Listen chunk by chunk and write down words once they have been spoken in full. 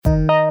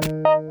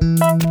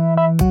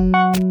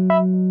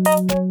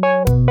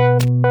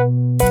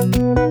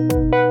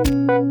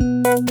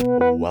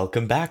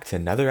back to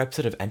another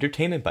episode of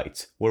Entertainment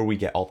Bites, where we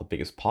get all the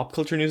biggest pop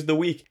culture news of the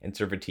week and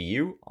serve it to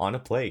you on a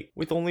plate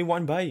with only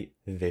one bite.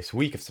 This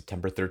week of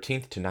September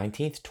 13th to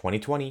 19th,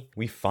 2020,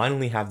 we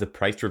finally have the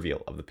price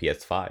reveal of the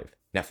PS5.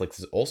 Netflix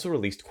has also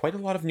released quite a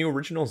lot of new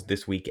originals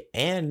this week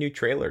and new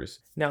trailers.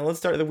 Now let's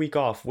start the week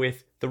off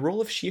with the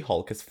role of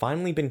She-Hulk has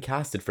finally been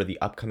casted for the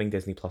upcoming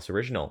Disney Plus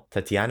original.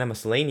 Tatiana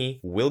Maslany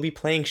will be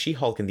playing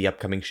She-Hulk in the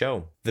upcoming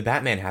show. The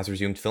Batman has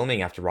resumed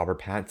filming after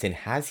Robert Pattinson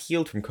has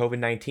healed from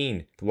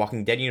COVID-19. The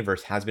Walking Dead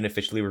universe has been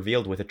officially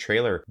revealed with a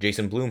trailer.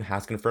 Jason Blum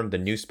has confirmed the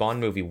new Spawn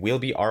movie will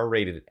be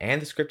R-rated,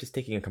 and the script is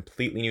taking a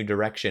completely new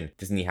direction.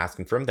 Disney has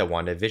confirmed that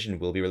WandaVision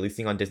will be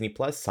releasing on Disney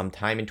Plus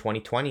sometime in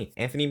 2020.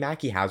 Anthony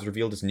Mackie has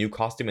revealed his new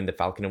costume in the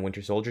Falcon and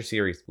Winter Soldier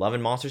series. Love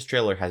and Monsters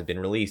trailer has been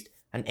released.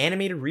 An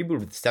animated reboot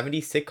of the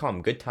 70s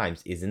sitcom Good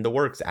Times is in the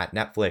works at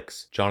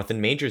Netflix.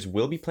 Jonathan Majors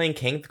will be playing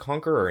Kang the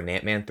Conqueror in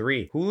Ant-Man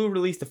 3. Hulu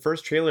released the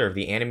first trailer of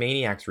the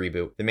Animaniacs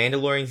reboot. The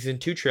Mandalorian Season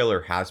 2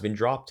 trailer has been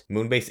dropped.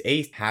 Moonbase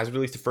Ace has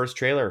released the first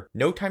trailer.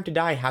 No Time to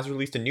Die has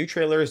released a new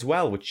trailer as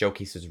well, which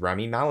showcases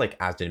Rami Malek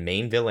as the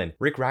main villain.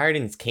 Rick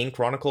Riordan's Kane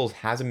Chronicles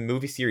has a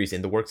movie series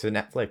in the works at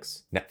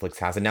Netflix. Netflix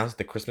has announced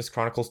that Christmas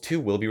Chronicles 2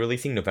 will be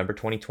releasing November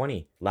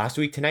 2020. Last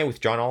Week Tonight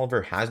with John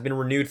Oliver has been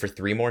renewed for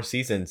 3 more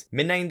seasons.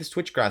 Midnight in the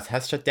Switchgrass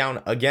has shut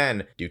down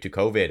again due to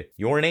COVID.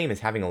 Your Name is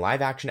having a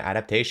live-action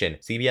adaptation.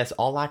 CBS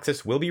All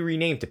Access will be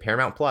renamed to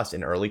Paramount Plus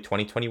in early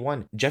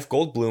 2021. Jeff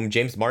Goldblum,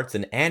 James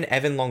Marsden, and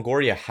Evan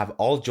Longoria have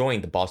all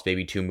joined the Boss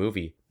Baby 2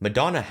 movie.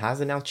 Madonna has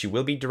announced she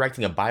will be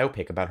directing a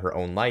biopic about her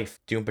own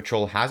life. Doom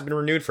Patrol has been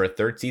renewed for a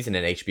 3rd season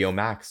in HBO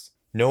Max.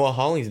 Noah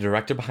Hawley, the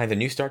director behind the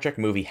new Star Trek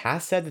movie,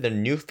 has said that the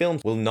new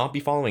films will not be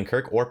following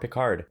Kirk or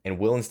Picard, and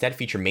will instead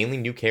feature mainly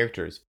new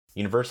characters.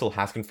 Universal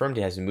has confirmed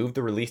it has moved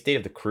the release date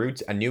of The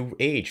Croods: A New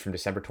Age from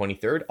December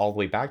 23rd all the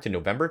way back to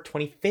November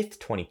 25th,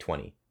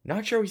 2020.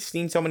 Not sure we've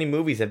seen so many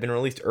movies that have been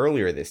released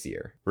earlier this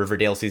year.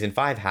 Riverdale Season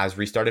 5 has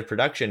restarted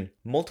production.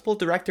 Multiple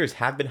directors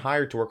have been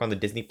hired to work on the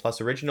Disney Plus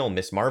original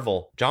Ms.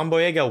 Marvel. John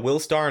Boyega will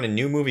star in a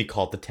new movie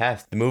called The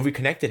Test. The movie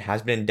Connected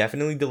has been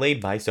indefinitely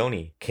delayed by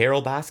Sony.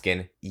 Carol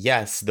Baskin,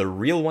 yes, the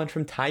real one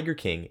from Tiger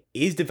King,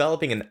 is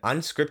developing an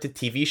unscripted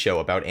TV show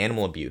about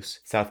animal abuse.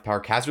 South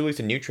Park has released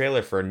a new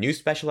trailer for a new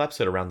special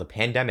episode around the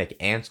pandemic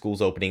and schools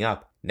opening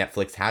up.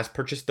 Netflix has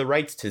purchased the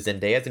rights to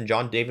Zendaya's and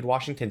John David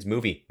Washington's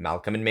movie,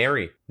 Malcolm and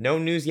Mary. No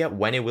news yet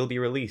when it will be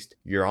released.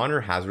 Your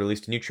Honor has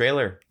released a new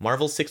trailer.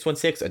 Marvel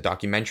 616, a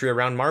documentary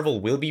around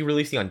Marvel, will be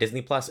releasing on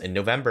Disney Plus in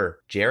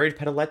November. Jared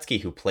Padalecki,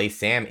 who plays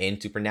Sam in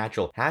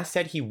Supernatural, has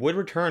said he would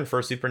return for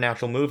a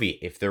Supernatural movie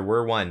if there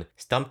were one.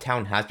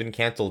 Stumptown has been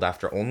cancelled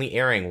after only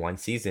airing 1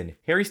 season.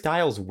 Harry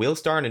Styles will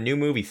star in a new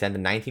movie set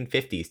in the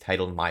 1950s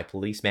titled My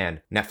Policeman.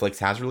 Netflix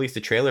has released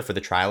a trailer for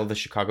the Trial of the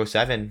Chicago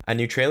 7. A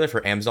new trailer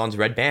for Amazon's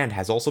Red Band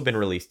has also been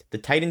released. The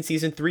Titan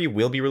Season 3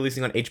 will be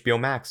releasing on HBO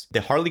Max.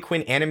 The Harley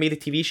Quinn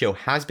animated TV show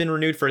has been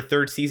renewed for a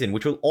 3rd season,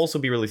 which will also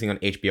be releasing on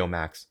HBO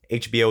Max.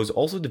 HBO is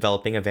also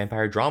developing a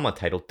vampire drama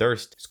titled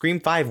Thirst. Scream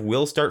 5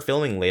 will start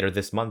filming later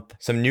this month.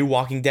 Some new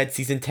Walking Dead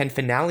Season 10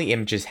 finale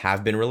images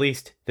have been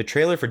released. The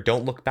trailer for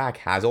Don't Look Back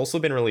has also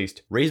been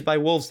released. Raised by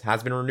Wolves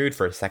has been renewed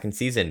for a 2nd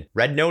season.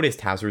 Red Notice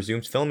has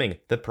resumed filming.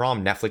 The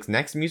Prom, Netflix's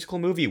next musical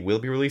movie, will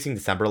be releasing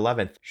December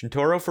 11th.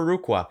 Shintaro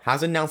Furukawa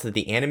has announced that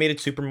the animated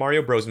Super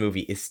Mario Bros.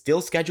 Movie is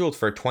still scheduled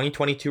for a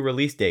 2022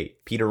 release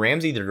date. Peter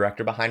Ramsey, the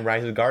director behind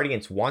Rise of the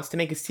Guardians, wants to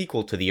make a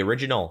sequel to the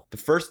original. The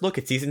first look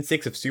at Season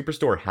 6 of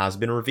Superstore has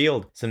been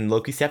revealed. Some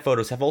Loki set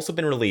photos have also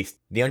been released.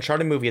 The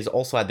Uncharted movie has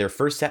also had their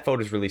first set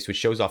photos released, which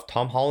shows off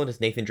Tom Holland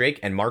as Nathan Drake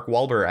and Mark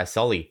Wahlberg as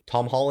Sully.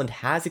 Tom Holland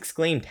has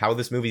exclaimed how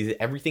this movie is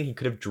everything he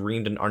could have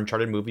dreamed an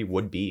Uncharted movie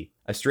would be.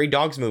 A Stray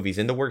Dogs movie is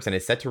in the works and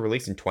is set to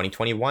release in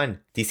 2021.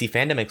 DC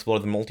Fandom Explore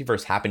the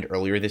Multiverse happened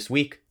earlier this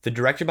week. The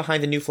director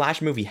behind the new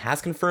Flash movie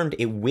has confirmed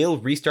it will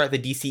restart the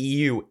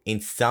DCEU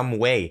in some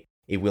way.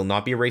 It will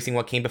not be erasing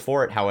what came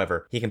before it,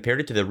 however. He compared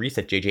it to the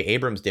reset J.J.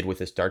 Abrams did with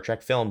the Star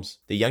Trek films.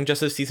 The Young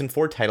Justice Season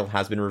 4 title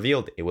has been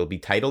revealed. It will be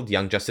titled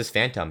Young Justice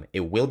Phantom.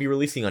 It will be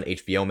releasing on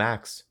HBO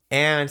Max.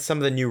 And some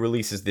of the new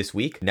releases this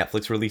week.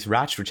 Netflix released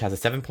Ratched, which has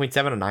a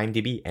 7.7 on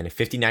IMDb and a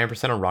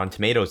 59% on Rotten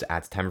Tomatoes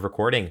at the time of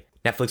recording.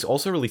 Netflix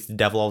also released The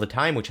Devil All the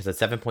Time, which has a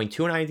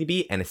 7.2 on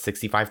IMDb and a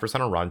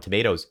 65% on Rotten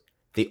Tomatoes.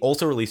 They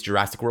also released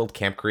Jurassic World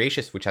Camp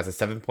Cretaceous, which has a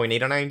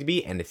 7.8 on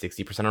IMDb and a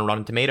 60% on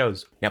Rotten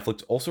Tomatoes.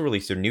 Netflix also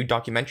released their new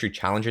documentary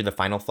Challenger: The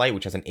Final Flight,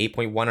 which has an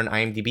 8.1 on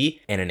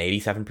IMDb and an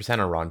 87%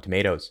 on Rotten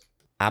Tomatoes.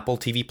 Apple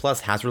TV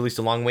Plus has released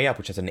A Long Way Up,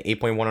 which has an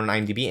 8.1 on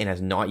IMDb and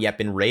has not yet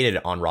been rated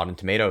on Rotten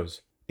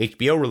Tomatoes.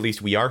 HBO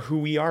released We Are Who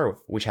We Are,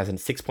 which has a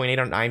 6.8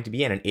 on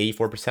IMDb and an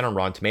 84% on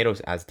Rotten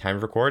Tomatoes as the time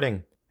of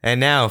recording. And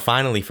now,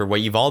 finally, for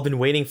what you've all been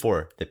waiting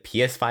for, the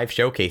PS5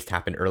 showcase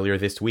happened earlier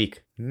this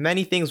week.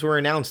 Many things were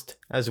announced,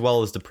 as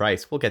well as the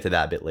price. We'll get to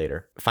that a bit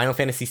later. Final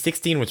Fantasy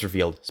XVI was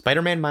revealed.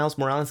 Spider-Man Miles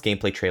Morales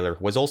gameplay trailer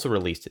was also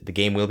released. The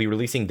game will be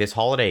releasing this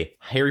holiday.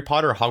 Harry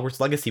Potter Hogwarts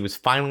Legacy was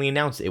finally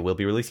announced. It will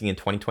be releasing in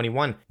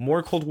 2021.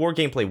 More Cold War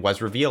gameplay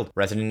was revealed.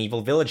 Resident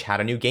Evil Village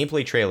had a new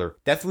gameplay trailer.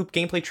 Deathloop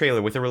gameplay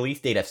trailer with a release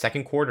date of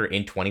second quarter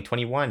in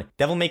 2021.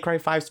 Devil May Cry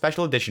 5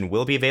 Special Edition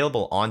will be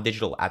available on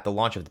digital at the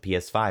launch of the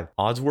PS5.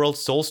 Oddworld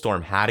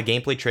Soulstorm had a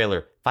gameplay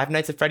trailer. Five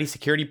Nights at Freddy's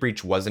Security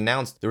Breach was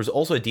announced. There was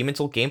also a Demon's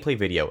Souls gameplay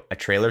video, a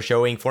trailer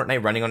showing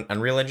Fortnite running on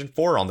Unreal Engine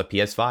 4 on the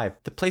PS5.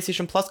 The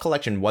PlayStation Plus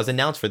collection was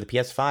announced for the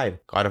PS5.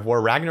 God of War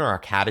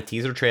Ragnarok had a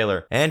teaser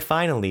trailer. And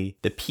finally,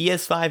 the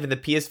PS5 and the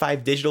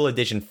PS5 Digital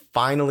Edition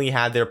finally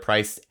had their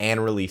price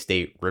and release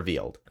date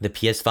revealed. The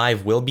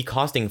PS5 will be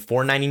costing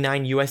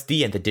 $499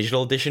 USD and the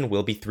Digital Edition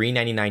will be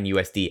 $399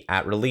 USD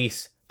at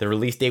release. The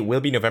release date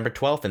will be November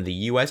 12th in the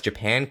US,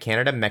 Japan,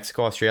 Canada,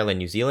 Mexico, Australia,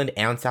 New Zealand,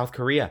 and South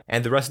Korea.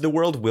 And the rest of the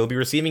world will be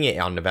receiving it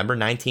on November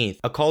 19th.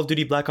 A Call of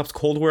Duty Black Ops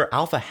Cold War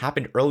alpha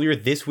happened earlier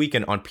this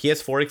weekend on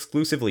PS4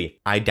 exclusively.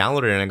 I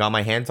downloaded it and I got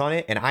my hands on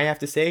it, and I have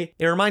to say,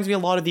 it reminds me a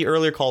lot of the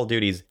earlier Call of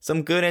Duties.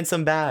 Some good and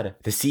some bad.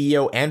 The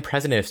CEO and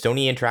president of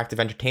Sony Interactive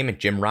Entertainment,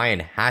 Jim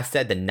Ryan, has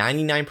said that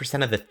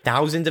 99% of the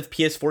thousands of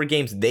PS4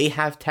 games they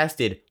have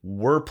tested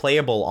were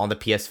playable on the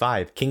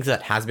PS5.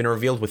 KingSnut has been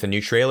revealed with a new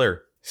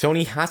trailer.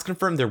 Sony has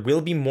confirmed there will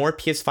be more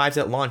PS5s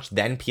at launch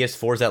than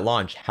PS4s at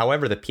launch.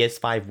 However, the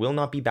PS5 will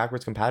not be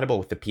backwards compatible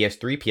with the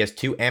PS3,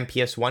 PS2, and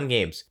PS1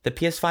 games. The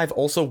PS5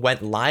 also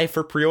went live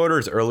for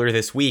pre-orders earlier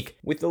this week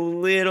with a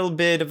little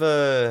bit of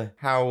a,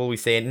 how will we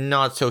say it,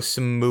 not so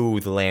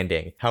smooth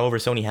landing. However,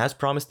 Sony has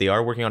promised they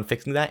are working on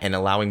fixing that and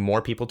allowing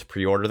more people to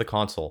pre-order the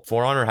console.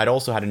 For Honor had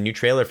also had a new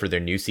trailer for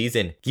their new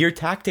season. Gear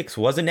Tactics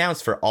was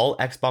announced for all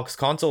Xbox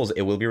consoles.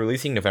 It will be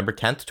releasing November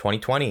 10th,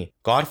 2020.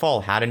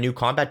 Godfall had a new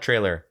combat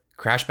trailer.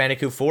 Crash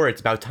Bandicoot 4 It's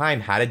About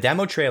Time had a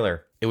demo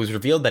trailer. It was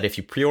revealed that if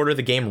you pre-order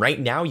the game right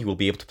now, you will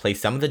be able to play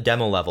some of the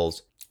demo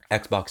levels.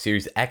 Xbox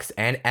Series X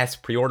and S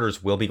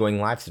pre-orders will be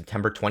going live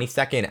September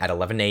 22nd at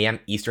 11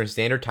 a.m. Eastern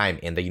Standard Time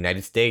in the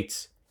United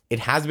States. It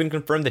has been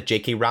confirmed that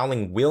J.K.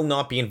 Rowling will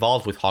not be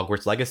involved with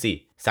Hogwarts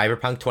Legacy.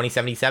 Cyberpunk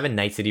 2077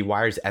 Night City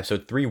Wires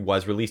Episode 3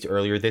 was released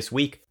earlier this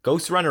week.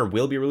 Ghost Runner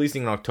will be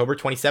releasing on October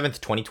 27th,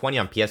 2020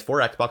 on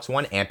PS4, Xbox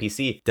One, and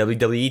PC.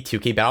 WWE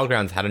 2K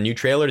Battlegrounds had a new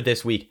trailer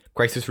this week.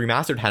 Crysis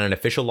Remastered had an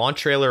official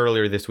launch trailer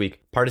earlier this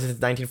week. Partisans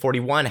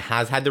 1941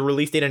 has had the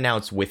release date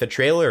announced with a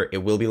trailer. It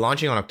will be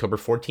launching on October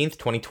 14th,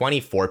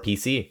 2020 for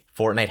PC.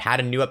 Fortnite had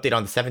a new update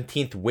on the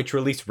 17th, which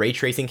released ray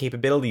tracing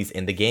capabilities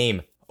in the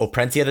game.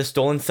 Operencia the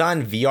Stolen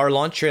Sun VR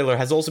launch trailer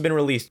has also been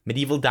released.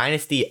 Medieval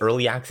Dynasty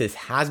Early Access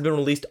has been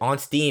released on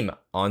Steam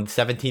on the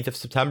 17th of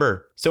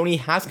September. Sony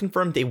has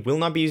confirmed they will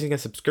not be using a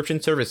subscription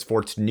service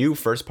for its new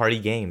first-party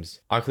games.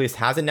 Oculus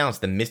has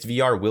announced that Mist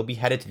VR will be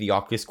headed to the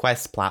Oculus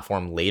Quest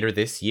platform later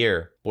this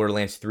year.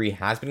 Borderlands 3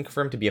 has been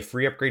confirmed to be a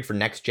free upgrade for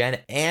next gen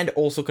and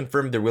also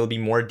confirmed there will be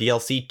more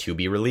DLC to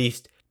be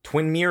released.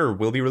 Twin Mirror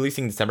will be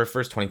releasing December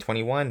 1st,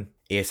 2021.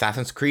 A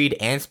Assassin's Creed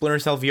and Splinter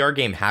Cell VR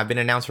game have been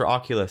announced for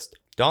Oculus.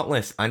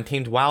 Dauntless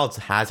Untamed Wilds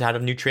has had a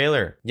new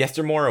trailer.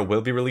 Yestermorrow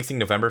will be releasing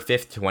November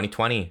 5th,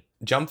 2020.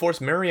 Jump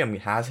Force Miriam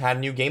has had a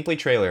new gameplay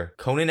trailer.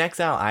 Conan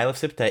Exile Isle of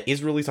Sipta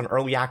is released on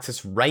early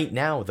access right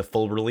now. The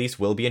full release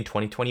will be in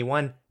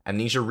 2021.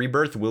 Amnesia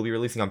Rebirth will be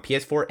releasing on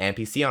PS4 and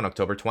PC on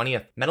October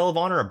 20th. Medal of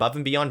Honor Above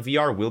and Beyond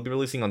VR will be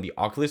releasing on the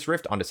Oculus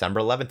Rift on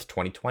December 11th,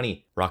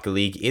 2020. Rocket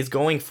League is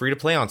going free to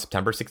play on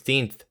September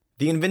 16th.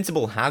 The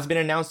Invincible has been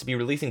announced to be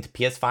releasing to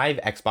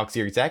PS5, Xbox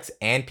Series X,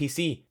 and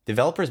PC.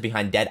 Developers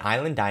behind Dead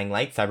Island, Dying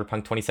Light,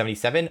 Cyberpunk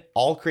 2077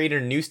 all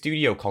created a new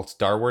studio called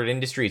Starward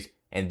Industries,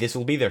 and this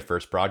will be their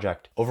first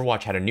project.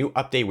 Overwatch had a new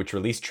update which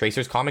released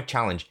Tracer's Comic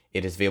Challenge.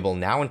 It is available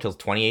now until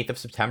 28th of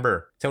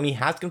September. Sony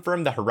has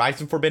confirmed that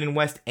Horizon Forbidden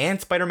West and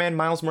Spider-Man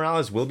Miles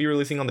Morales will be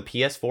releasing on the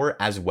PS4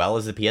 as well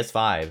as the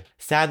PS5.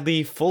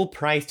 Sadly,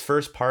 full-priced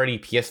first-party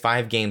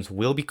PS5 games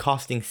will be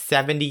costing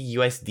 $70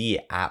 USD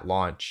at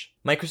launch.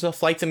 Microsoft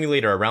Flight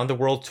Simulator Around the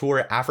World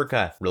Tour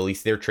Africa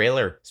released their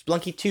trailer.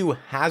 Spelunky 2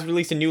 has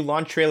released a new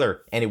launch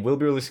trailer, and it will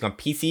be releasing on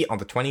PC on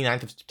the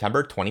 29th of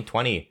September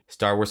 2020.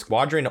 Star Wars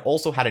Squadron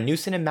also had a new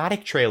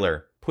cinematic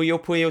trailer.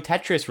 Puyo Puyo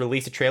Tetris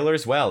released a trailer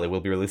as well. It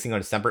will be releasing on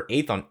December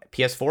 8th on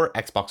PS4,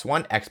 Xbox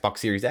One, Xbox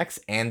Series X,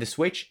 and the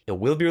Switch. It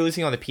will be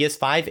releasing on the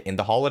PS5 in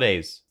the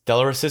holidays.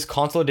 Stellaris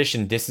Console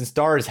Edition Distant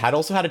Stars had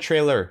also had a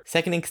trailer.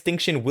 Second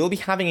Extinction will be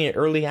having an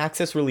early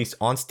access release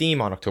on Steam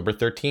on October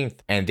 13th.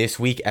 And this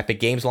week, Epic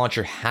Games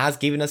Launcher has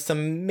given us some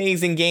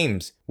amazing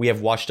games. We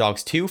have Watch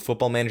Dogs 2,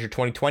 Football Manager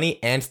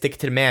 2020, and Stick It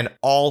to the Man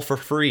all for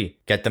free.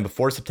 Get them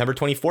before September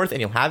 24th and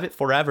you'll have it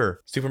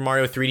forever. Super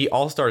Mario 3D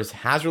All-Stars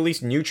has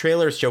released new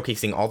trailers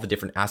showcasing all the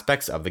different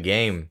aspects of the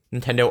game.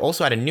 Nintendo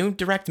also had a new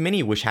Direct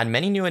Mini which had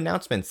many new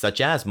announcements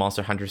such as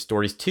Monster Hunter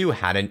Stories 2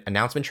 had an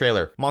announcement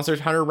trailer. Monster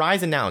Hunter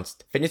Rise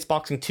announced. Fitness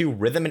Boxing 2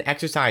 Rhythm and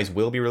Exercise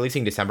will be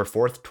releasing December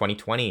 4th,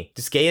 2020.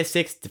 Disgaea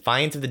 6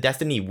 Defiance of the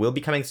Destiny will be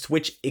coming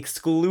Switch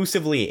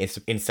exclusively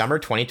in summer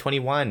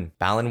 2021.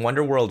 Balan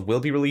Wonderworld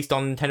will be released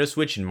on Nintendo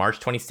Switch in March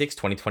 26,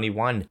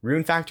 2021.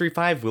 Rune Factory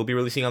 5 will be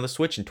releasing on the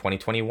Switch in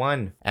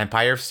 2021.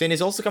 Empire of Sin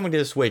is also coming to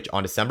the Switch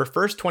on December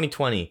 1st,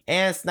 2020.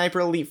 And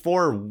Sniper Elite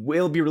 4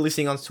 will be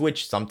releasing on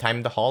Switch sometime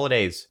in the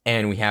holidays.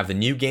 And we have the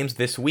new games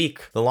this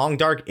week. The Long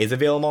Dark is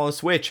available on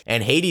Switch,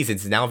 and Hades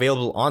is now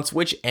available on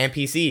Switch and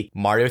PC.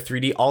 Mario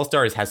 3D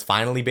All-Stars has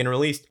finally been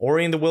released.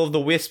 Ori and the Will of the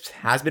Wisps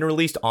has been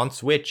released on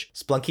Switch.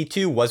 Splunky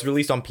 2 was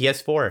released on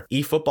PS4.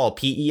 eFootball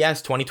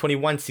PES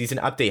 2021 Season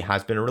Update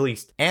has been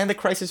released. And the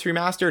Crysis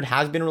Remastered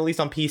has been released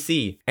on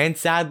PC. And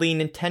sadly,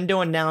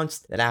 Nintendo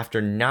announced that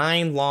after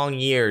 9 long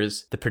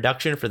years, the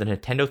production for the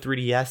Nintendo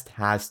 3DS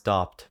has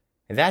stopped.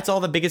 And that's all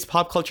the biggest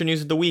pop culture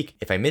news of the week.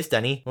 If I missed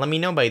any, let me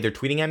know by either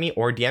tweeting at me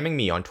or DMing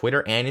me on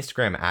Twitter and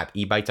Instagram at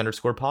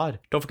ebytes_pod.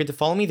 Don't forget to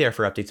follow me there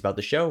for updates about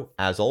the show.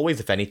 As always,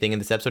 if anything in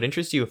this episode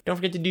interests you, don't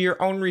forget to do your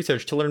own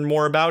research to learn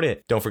more about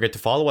it. Don't forget to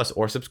follow us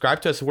or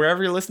subscribe to us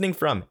wherever you're listening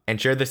from,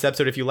 and share this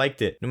episode if you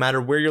liked it. No matter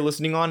where you're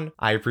listening on,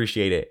 I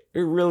appreciate it.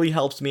 It really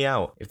helps me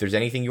out. If there's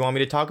anything you want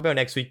me to talk about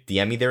next week,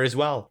 DM me there as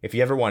well. If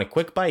you ever want a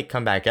quick bite,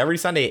 come back every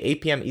Sunday at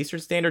 8 p.m.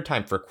 Eastern Standard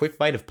Time for a quick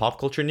bite of pop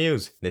culture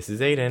news. This is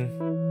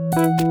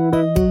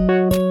Aiden.